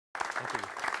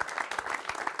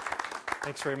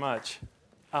Thanks very much.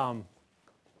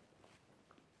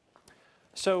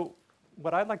 So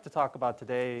what I'd like to talk about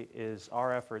today is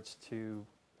our efforts to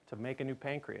make a new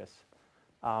pancreas.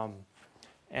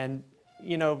 And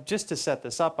just to set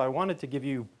this up, I wanted to give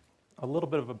you a little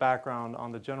bit of a background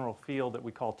on the general field that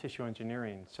we call tissue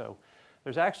engineering. So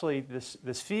there's actually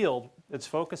this field that's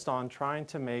focused on trying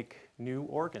to make new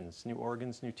organs,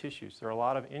 new tissues. There are a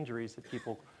lot of injuries that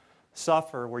people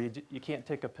suffer where you can't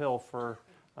take a pill for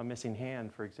a missing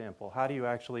hand, for example. How do you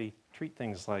actually treat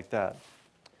things like that?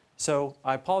 So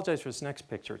I apologize for this next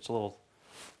picture. It's a little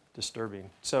disturbing.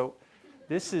 So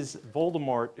this is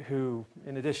Voldemort, who,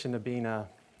 in addition to being a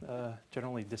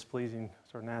generally displeasing,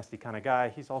 sort of nasty kind of guy,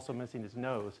 he's also missing his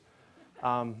nose.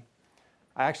 I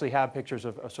actually have pictures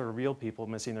of sort of real people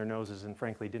missing their noses and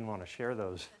frankly didn't want to share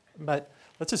those. But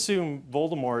let's assume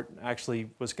Voldemort actually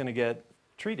was going to get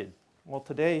treated. Well,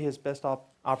 today his best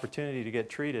opportunity to get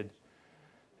treated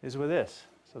is with this.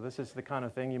 So this is the kind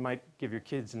of thing you might give your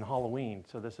kids in Halloween.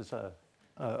 So this is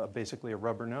basically a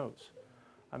rubber nose.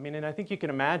 I mean, and I think you can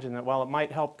imagine that while it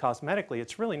might help cosmetically,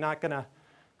 it's really not going to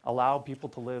allow people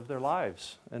to live their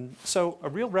lives. And so a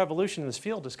real revolution in this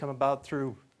field has come about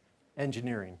through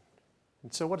engineering.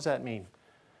 And so what does that mean?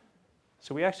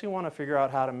 So we actually want to figure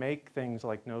out how to make things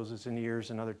like noses and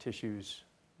ears and other tissues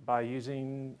by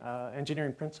using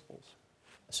engineering principles.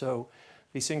 So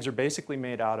these things are basically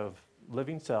made out of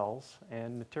living cells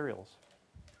and materials.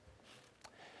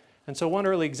 And so one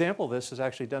early example of this is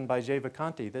actually done by Jay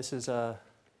Vacanti. This is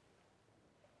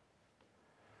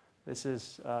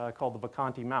called the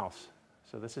Vacanti mouse.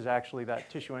 So this is actually that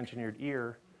tissue-engineered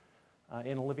ear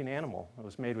in a living animal. It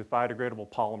was made with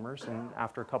biodegradable polymers, and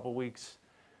after a couple weeks,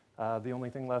 the only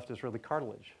thing left is really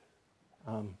cartilage.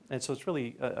 And so it's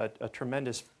really a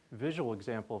tremendous visual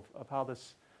example of how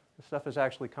this stuff is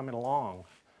actually coming along.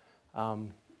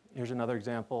 Here's another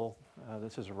example.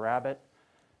 This is a rabbit.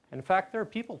 And in fact, there are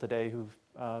people today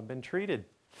who've been treated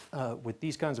with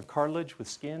these kinds of cartilage, with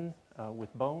skin,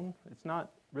 with bone. It's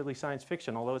not really science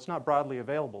fiction, although it's not broadly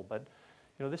available. But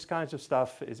this kinds of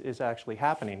stuff is actually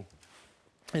happening.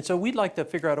 And so we'd like to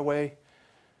figure out a way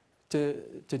to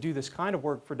do this kind of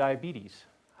work for diabetes.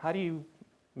 How do you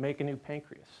make a new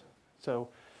pancreas? So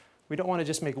we don't want to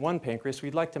just make one pancreas.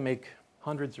 We'd like to make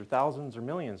hundreds or thousands or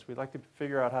millions. We'd like to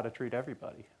figure out how to treat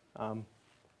everybody. And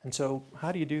so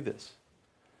how do you do this?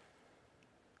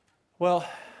 Well,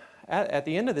 at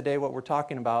the end of the day, what we're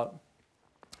talking about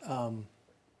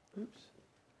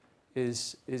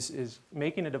is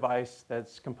making a device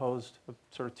that's composed of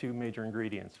sort of two major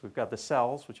ingredients. We've got the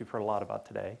cells, which you've heard a lot about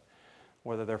today,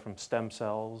 whether they're from stem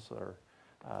cells or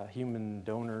human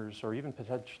donors or even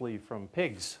potentially from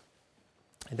pigs.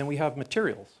 And then we have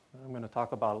materials. I'm going to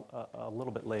talk about a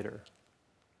little bit later.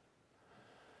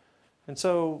 And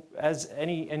so as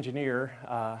any engineer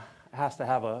has to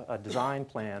have a design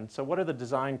plan. So what are the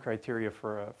design criteria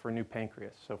for a new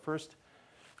pancreas? So first,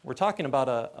 we're talking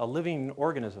about a living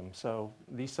organism. So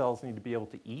these cells need to be able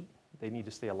to eat. They need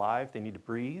to stay alive. They need to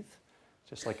breathe,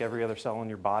 just like every other cell in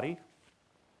your body.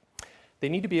 They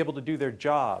need to be able to do their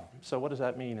job. So what does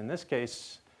that mean? In this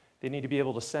case, they need to be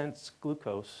able to sense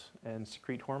glucose and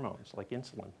secrete hormones like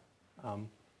insulin. And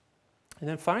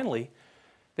then finally,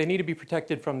 they need to be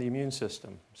protected from the immune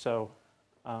system. So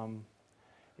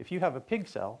if you have a pig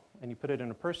cell and you put it in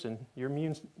a person, your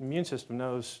immune system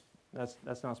knows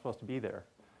that's not supposed to be there.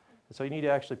 And so you need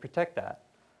to actually protect that.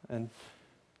 And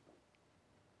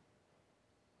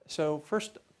so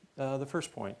first, the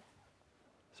first point,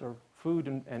 so food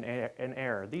and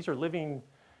air. These are living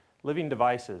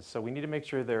devices, so we need to make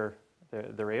sure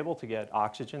they're able to get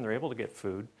oxygen, they're able to get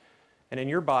food. And in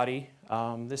your body,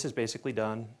 this is basically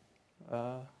done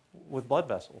with blood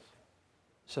vessels.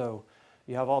 So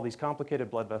you have all these complicated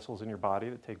blood vessels in your body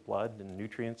that take blood and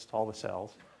nutrients to all the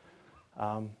cells.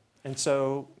 And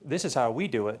so this is how we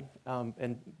do it.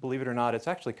 And believe it or not, it's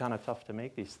actually kind of tough to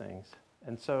make these things.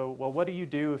 And so, well, what do you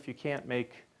do if you can't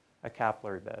make a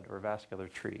capillary bed or a vascular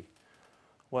tree?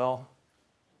 Well,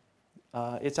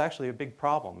 it's actually a big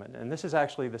problem. And this is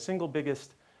actually the single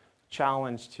biggest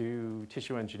challenge to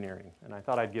tissue engineering. And I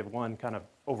thought I'd give one kind of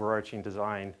overarching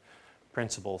design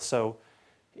principle. So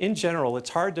in general, it's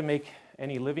hard to make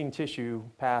any living tissue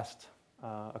past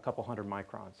a couple hundred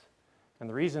microns. And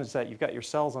the reason is that you've got your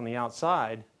cells on the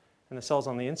outside, and the cells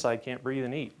on the inside can't breathe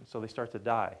and eat, so they start to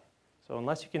die. So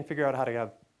unless you can figure out how to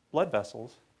have blood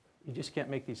vessels, you just can't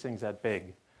make these things that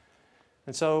big.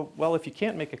 And so, well, if you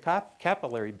can't make a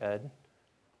capillary bed,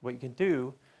 what you can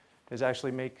do is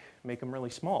actually make them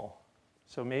really small.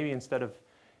 So maybe instead of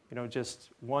just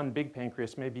one big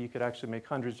pancreas, maybe you could actually make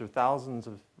hundreds or thousands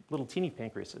of little teeny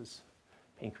pancreases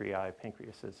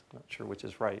pancreases, I'm not sure which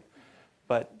is right.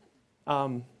 But,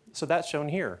 so that's shown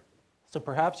here. So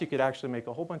perhaps you could actually make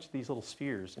a whole bunch of these little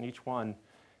spheres, and each one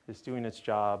is doing its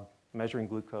job, measuring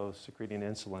glucose, secreting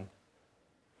insulin.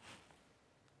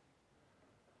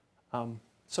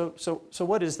 So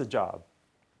what is the job?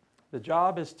 The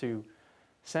job is to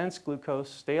sense glucose,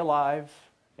 stay alive,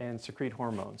 and secrete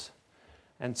hormones.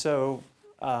 And so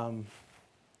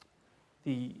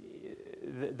the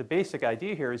basic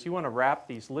idea here is you want to wrap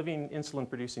these living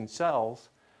insulin-producing cells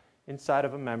inside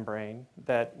of a membrane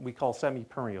that we call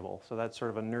semi-permeable. So that's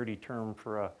sort of a nerdy term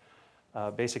for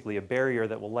basically a barrier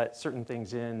that will let certain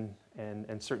things in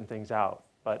and certain things out.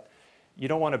 But you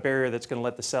don't want a barrier that's going to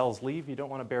let the cells leave. You don't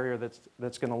want a barrier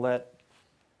that's going to let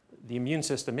the immune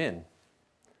system in.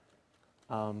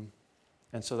 And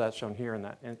so that's shown here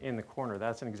in the corner.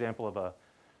 That's an example of a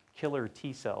killer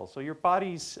T cell. So your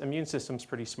body's immune system's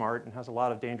pretty smart and has a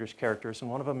lot of dangerous characters, and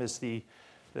one of them is the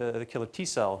killer T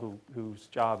cell, whose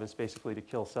job is basically to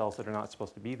kill cells that are not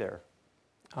supposed to be there.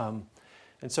 And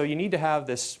so you need to have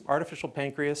this artificial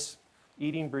pancreas,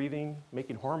 eating, breathing,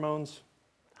 making hormones,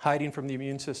 hiding from the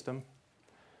immune system.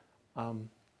 And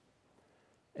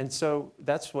so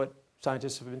that's what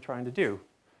scientists have been trying to do.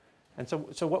 And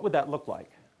so what would that look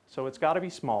like? So it's got to be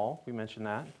small, we mentioned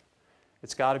that.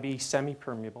 It's got to be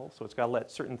semi-permeable, so it's got to let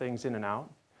certain things in and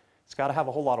out. It's got to have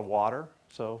a whole lot of water,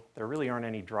 so there really aren't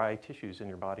any dry tissues in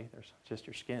your body. There's just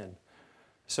your skin.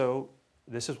 So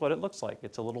this is what it looks like.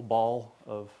 It's a little ball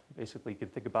of, basically you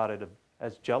could think about it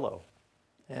as Jell-O.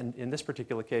 And in this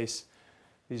particular case,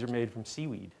 these are made from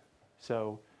seaweed.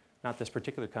 So not this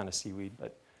particular kind of seaweed,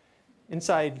 but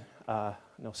inside,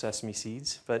 no sesame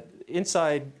seeds, but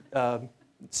inside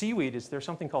seaweed there's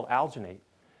something called alginate,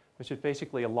 which is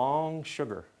basically a long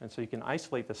sugar. And so you can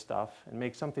isolate the stuff and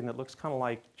make something that looks kind of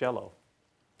like Jell-O.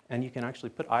 And you can actually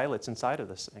put islets inside of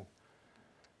this thing.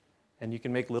 And you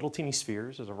can make little teeny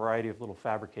spheres. There's a variety of little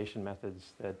fabrication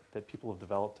methods that people have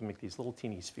developed to make these little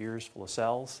teeny spheres full of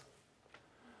cells.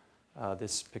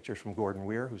 This picture is from Gordon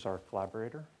Weir, who's our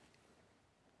collaborator.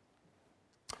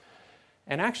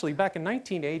 And actually, back in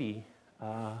 1980,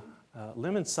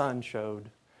 Lim and Son showed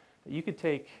that you could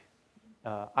take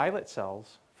islet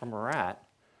cells from a rat,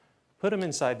 put them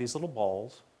inside these little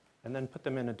balls, and then put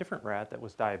them in a different rat that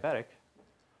was diabetic,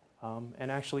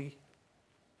 and actually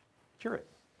cure it,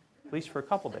 at least for a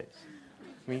couple days.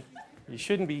 I mean, you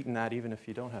shouldn't be eating that even if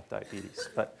you don't have diabetes.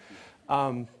 But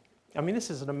I mean, this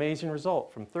is an amazing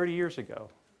result from 30 years ago.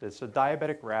 It's a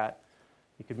diabetic rat.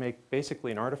 You could make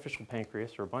basically an artificial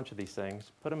pancreas or a bunch of these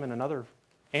things, put them in another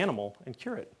animal, and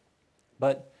cure it.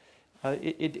 But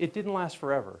it didn't last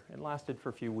forever. It lasted for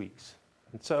a few weeks.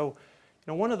 And so,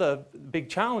 one of the big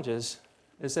challenges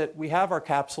is that we have our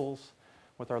capsules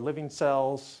with our living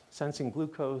cells, sensing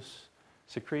glucose,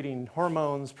 secreting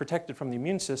hormones, protected from the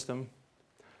immune system.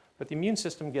 But the immune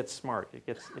system gets smart.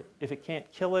 If it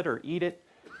can't kill it or eat it,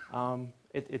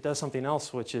 it does something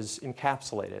else, which is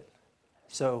encapsulate it.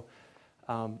 So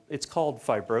it's called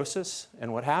fibrosis.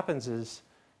 And what happens is,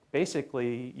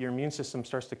 basically, your immune system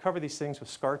starts to cover these things with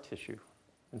scar tissue.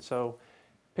 And so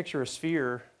picture a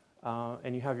sphere,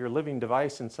 and you have your living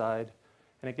device inside,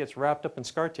 and it gets wrapped up in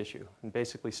scar tissue and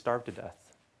basically starved to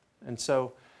death. And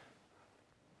so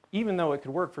even though it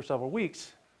could work for several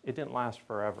weeks, it didn't last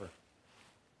forever.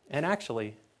 And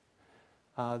actually,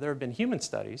 there have been human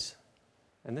studies,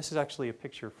 and this is actually a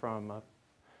picture from a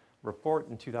report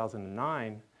in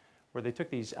 2009, where they took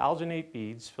these alginate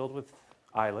beads filled with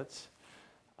islets,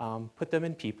 put them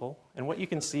in people, and what you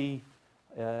can see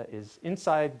is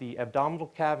inside the abdominal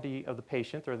cavity of the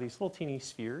patient, there are these little teeny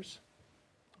spheres,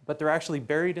 but they're actually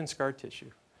buried in scar tissue.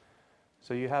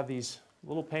 So you have these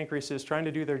little pancreases trying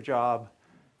to do their job,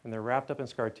 and they're wrapped up in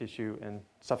scar tissue and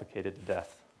suffocated to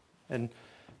death. And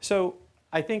so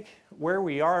I think where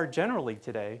we are generally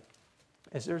today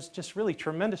is there's just really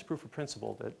tremendous proof of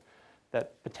principle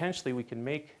that potentially we can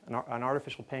make an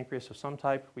artificial pancreas of some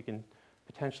type. We can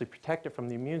potentially protect it from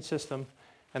the immune system.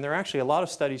 And there are actually a lot of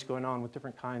studies going on with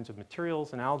different kinds of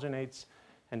materials and alginates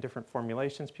and different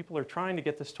formulations. People are trying to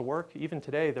get this to work. Even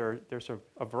today, there's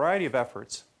a variety of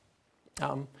efforts.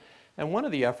 And one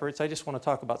of the efforts, I just want to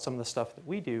talk about some of the stuff that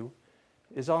we do,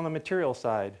 is on the material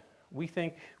side. We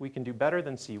think we can do better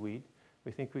than seaweed.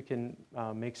 We think we can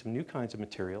make some new kinds of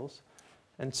materials.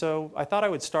 And so I thought I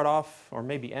would start off, or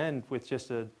maybe end, with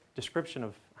just a description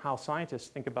of how scientists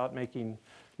think about making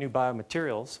new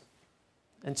biomaterials.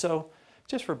 And so,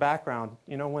 just for background,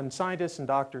 when scientists and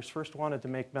doctors first wanted to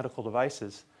make medical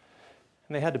devices,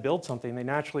 and they had to build something, they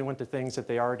naturally went to things that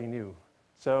they already knew.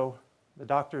 So the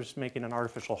doctor's making an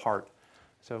artificial heart.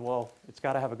 So, well, it's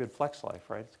got to have a good flex life,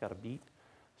 right? It's got to beat.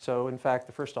 So in fact,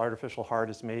 the first artificial heart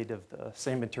is made of the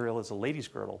same material as a lady's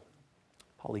girdle,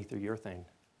 polyetherurethane.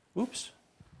 Oops.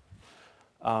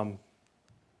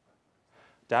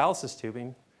 Dialysis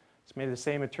tubing is made of the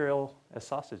same material as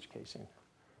sausage casing.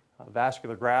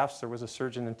 Vascular grafts, there was a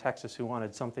surgeon in Texas who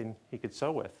wanted something he could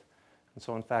sew with. And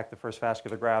so in fact, the first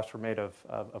vascular grafts were made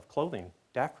of clothing,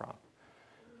 Dacron.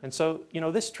 And so, you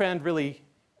know, this trend really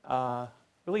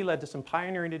led to some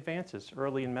pioneering advances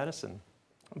early in medicine.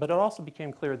 But it also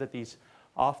became clear that these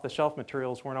off-the-shelf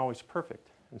materials weren't always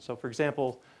perfect. And so, for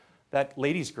example, that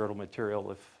lady's girdle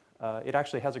material, it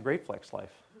actually has a great flex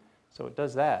life. So it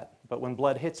does that. But when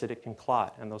blood hits it, it can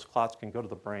clot, and those clots can go to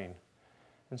the brain.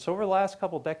 And so over the last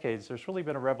couple of decades, there's really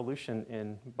been a revolution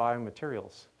in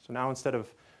biomaterials. So now instead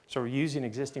of sort of using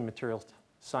existing materials,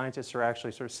 scientists are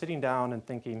actually sort of sitting down and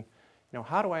thinking, you know,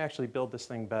 how do I actually build this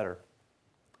thing better?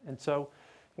 And so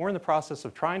we're in the process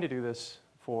of trying to do this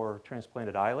for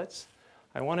transplanted islets.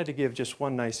 I wanted to give just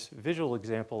one nice visual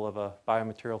example of a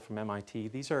biomaterial from MIT.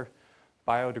 These are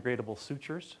biodegradable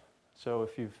sutures. So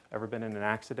if you've ever been in an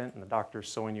accident and the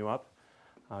doctor's sewing you up,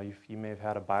 you may have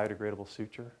had a biodegradable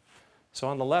suture. So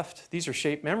on the left, these are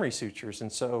shape memory sutures.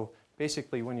 And so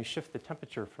basically when you shift the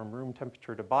temperature from room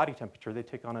temperature to body temperature, they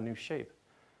take on a new shape.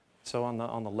 So on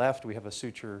the left, we have a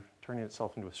suture turning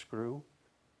itself into a screw.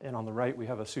 And on the right, we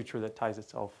have a suture that ties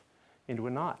itself into a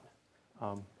knot.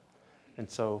 And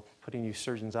so putting you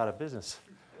surgeons out of business.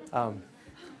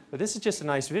 But this is just a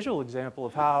nice visual example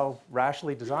of how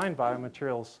rationally designed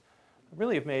biomaterials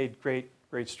really have made great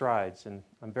strides. And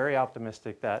I'm very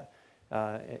optimistic that,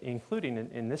 including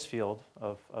in this field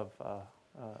of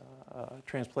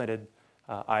transplanted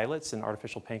islets and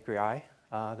artificial pancreas,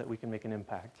 that we can make an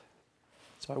impact.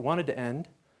 So I wanted to end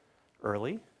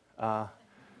early,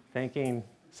 thanking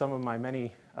some of my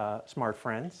many smart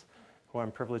friends who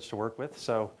I'm privileged to work with.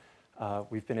 So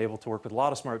we've been able to work with a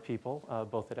lot of smart people,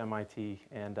 both at MIT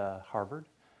and Harvard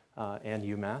and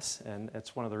UMass. And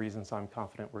it's one of the reasons I'm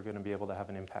confident we're going to be able to have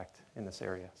an impact in this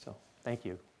area. So thank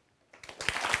you.